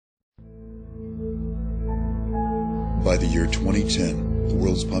By the year 2010, the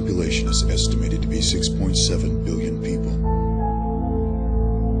world's population is estimated to be 6.7 billion people.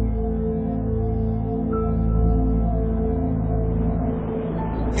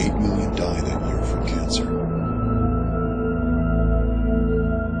 $8 million die that year from cancer.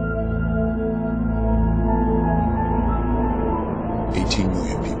 $18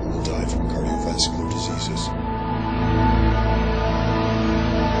 million people will die from cardiovascular diseases.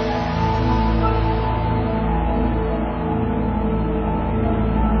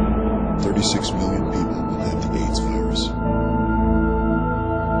 $36 million people will have the AIDS virus.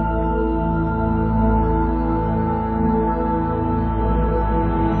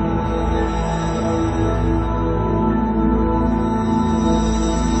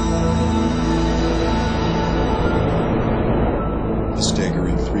 A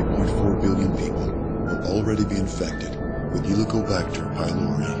staggering 3.4 billion people will already be infected with Helicobacter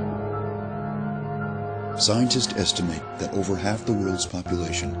pylori. Scientists estimate that over half the world's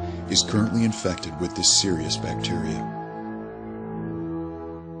population is currently infected with this serious bacteria.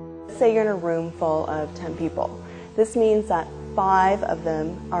 Say you're in a room full of 10 people. This means that 5 of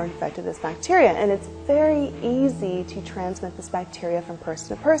them are infected with this bacteria, and it's very easy to transmit this bacteria from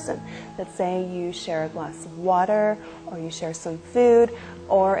person to person. Let's say you share a glass of water, or you share some food,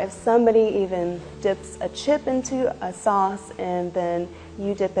 or if somebody even dips a chip into a sauce and then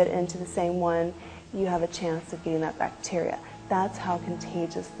you dip it into the same one, you have a chance of getting that bacteria. That's how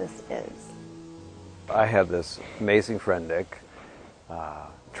contagious this is. I have this amazing friend, Nick,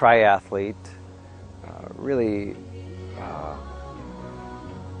 triathlete, really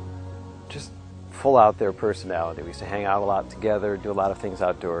just full out there personality. We used to hang out a lot together, do a lot of things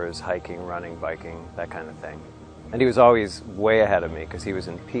outdoors, hiking, running, biking, that kind of thing. And he was always way ahead of me because he was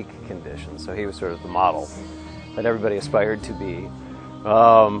in peak condition, so he was sort of the model that everybody aspired to be.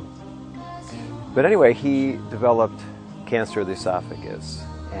 But anyway, he developed cancer of the esophagus,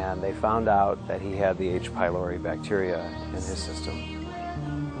 and they found out that he had the H. pylori bacteria in his system.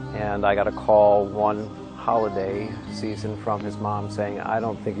 And I got a call one holiday season from his mom saying, I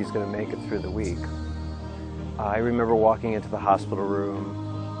don't think he's going to make it through the week. I remember walking into the hospital room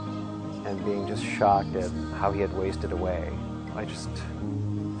and being just shocked at how he had wasted away. I just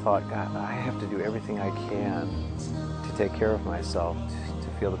thought, God, I have to do everything I can to take care of myself, to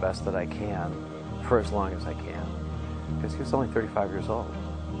feel the best that I can for as long as I can, because he was only 35 years old.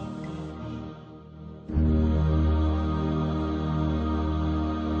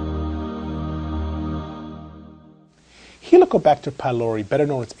 Helicobacter pylori, better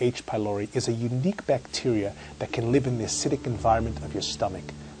known as H. pylori, is a unique bacteria that can live in the acidic environment of your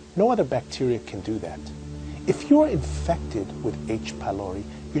stomach. No other bacteria can do that. If you are infected with H. pylori,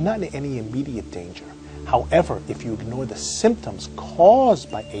 you're not in any immediate danger. However, if you ignore the symptoms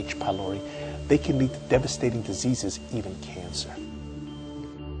caused by H. pylori, they can lead to devastating diseases, even cancer.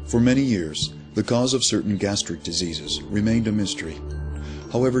 For many years, the cause of certain gastric diseases remained a mystery.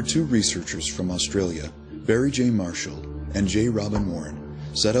 However, 2 researchers from Australia, Barry J. Marshall and J. Robin Warren,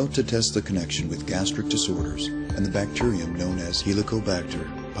 set out to test the connection with gastric disorders and the bacterium known as Helicobacter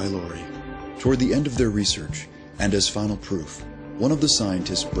pylori. Toward the end of their research, and as final proof, one of the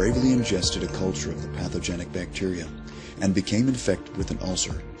scientists bravely ingested a culture of the pathogenic bacteria and became infected with an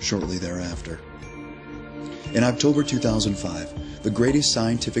ulcer shortly thereafter. In October 2005, the greatest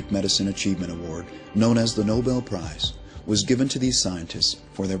scientific medicine achievement award, known as the Nobel Prize, was given to these scientists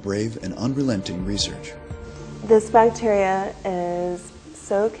for their brave and unrelenting research. This bacteria is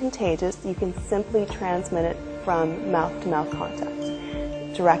so contagious you can simply transmit it from mouth-to-mouth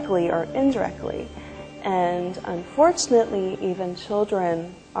contact, directly or indirectly. And unfortunately, even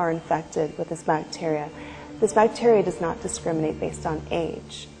children are infected with this bacteria. This bacteria does not discriminate based on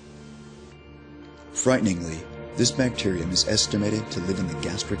age. Frighteningly, this bacterium is estimated to live in the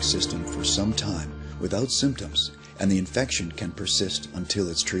gastric system for some time without symptoms, and the infection can persist until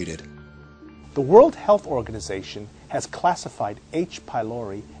it's treated. The World Health Organization has classified H.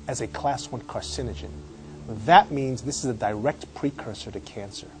 pylori as a Class 1 carcinogen. That means this is a direct precursor to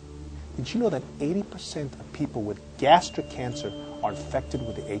cancer. Did you know that 80% of people with gastric cancer are infected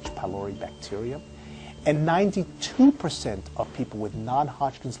with the H. pylori bacteria? And 92% of people with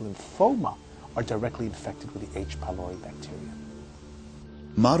non-Hodgkin's lymphoma are directly infected with the H. pylori bacteria.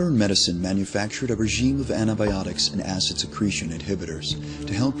 Modern medicine manufactured a regime of antibiotics and acid secretion inhibitors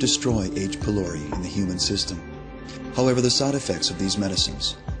to help destroy H. pylori in the human system. However, the side effects of these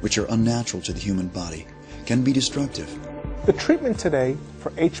medicines, which are unnatural to the human body, can be destructive. The treatment today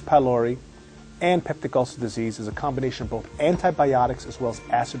for H. pylori and peptic ulcer disease is a combination of both antibiotics as well as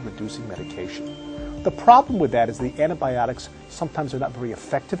acid-reducing medication. The problem with that is the antibiotics sometimes are not very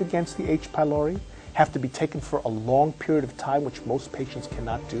effective against the H. pylori, have to be taken for a long period of time, which most patients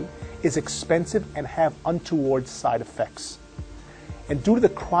cannot do, is expensive and have untoward side effects. And due to the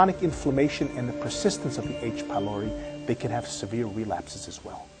chronic inflammation and the persistence of the H. pylori, they can have severe relapses as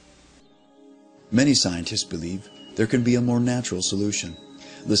well. Many scientists believe there can be a more natural solution.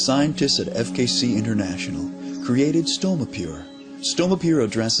 The scientists at FKC International created Stomapure. Stomapure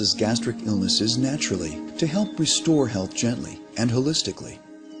addresses gastric illnesses naturally to help restore health gently and holistically.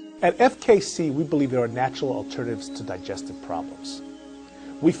 At FKC, we believe there are natural alternatives to digestive problems.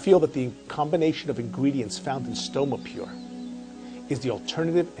 We feel that the combination of ingredients found in Stomapure is the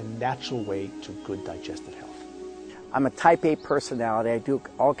alternative and natural way to good digestive health. I'm a type A personality. I do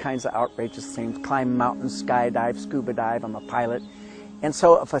all kinds of outrageous things, climb mountains, skydive, scuba dive. I'm a pilot. And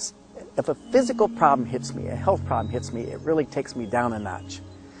so if a physical problem hits me, a health problem hits me, it really takes me down a notch.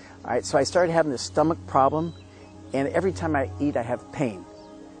 All right, so I started having this stomach problem, and every time I eat, I have pain.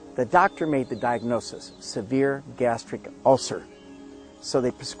 The doctor made the diagnosis, severe gastric ulcer. So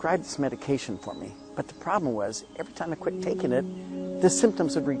they prescribed this medication for me. But the problem was, every time I quit taking it, the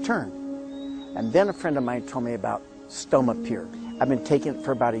symptoms would return. And then a friend of mine told me about Stomapure. I've been taking it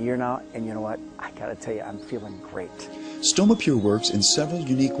for about a year now, and you know what? I gotta tell you, I'm feeling great. Stomapure works in several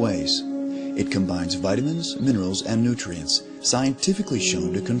unique ways. It combines vitamins, minerals, and nutrients, scientifically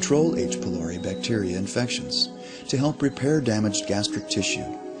shown to control H. pylori bacteria infections, to help repair damaged gastric tissue,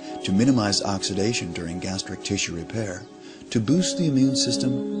 to minimize oxidation during gastric tissue repair, to boost the immune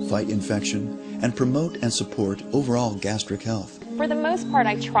system, fight infection, and promote and support overall gastric health. For the most part,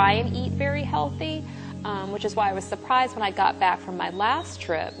 I try and eat very healthy, which is why I was surprised when I got back from my last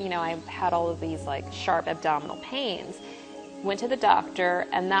trip. You know, I had all of these like sharp abdominal pains. Went to the doctor,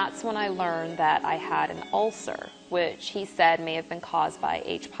 and that's when I learned that I had an ulcer, which he said may have been caused by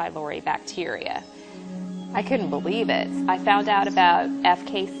H. pylori bacteria. I couldn't believe it. I found out about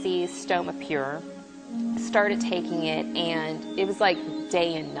FKC's Stomapure, started taking it, and it was like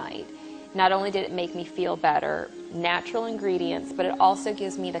day and night. Not only did it make me feel better, natural ingredients, but it also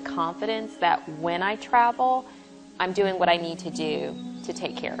gives me the confidence that when I travel, I'm doing what I need to do to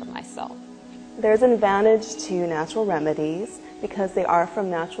take care of myself. There's an advantage to natural remedies because they are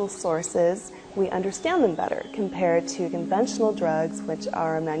from natural sources. We understand them better compared to conventional drugs, which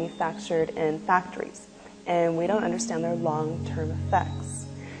are manufactured in factories, and we don't understand their long-term effects.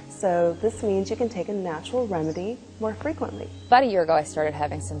 So this means you can take a natural remedy more frequently. About a year ago, I started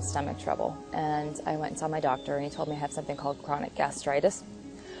having some stomach trouble, and I went and saw my doctor, and he told me I had something called chronic gastritis.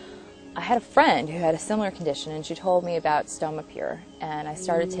 I had a friend who had a similar condition, and she told me about Stomapure, and I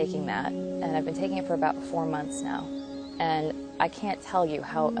started taking that, and I've been taking it for about 4 months now. And I can't tell you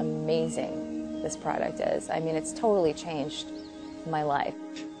how amazing this product is. I mean, it's totally changed my life.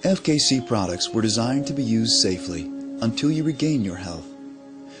 FKC products were designed to be used safely until you regain your health.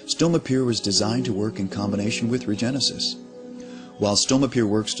 Stomapure was designed to work in combination with Regenesis. While Stomapure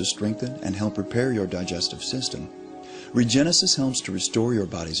works to strengthen and help repair your digestive system, Regenesis helps to restore your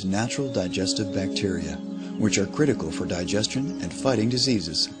body's natural digestive bacteria, which are critical for digestion and fighting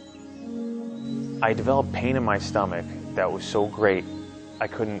diseases. I developed pain in my stomach that was so great, I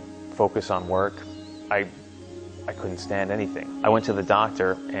couldn't focus on work. I couldn't stand anything. I went to the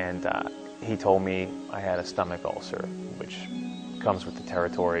doctor, and he told me I had a stomach ulcer, which comes with the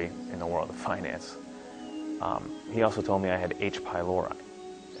territory in the world of finance. He also told me I had H. pylori,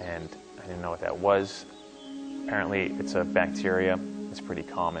 and I didn't know what that was. Apparently it's a bacteria, it's pretty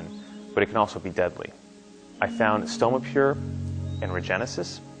common, but it can also be deadly. I found Stomapure and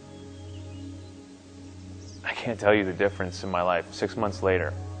Regenesis. I can't tell you the difference in my life. 6 months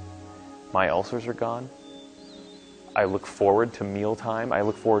later, my ulcers are gone. I look forward to mealtime, I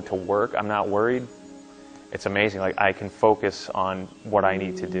look forward to work, I'm not worried. It's amazing, like I can focus on what I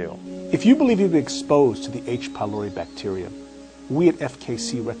need to do. If you believe you've been exposed to the H. pylori bacteria, we at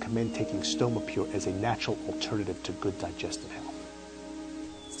FKC recommend taking Stomapure as a natural alternative to good digestive health.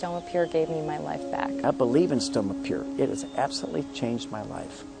 Stomapure gave me my life back. I believe in Stomapure. It has absolutely changed my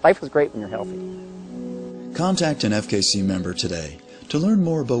life. Life is great when you're healthy. Contact an FKC member today to learn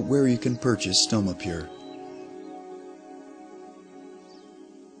more about where you can purchase Stomapure.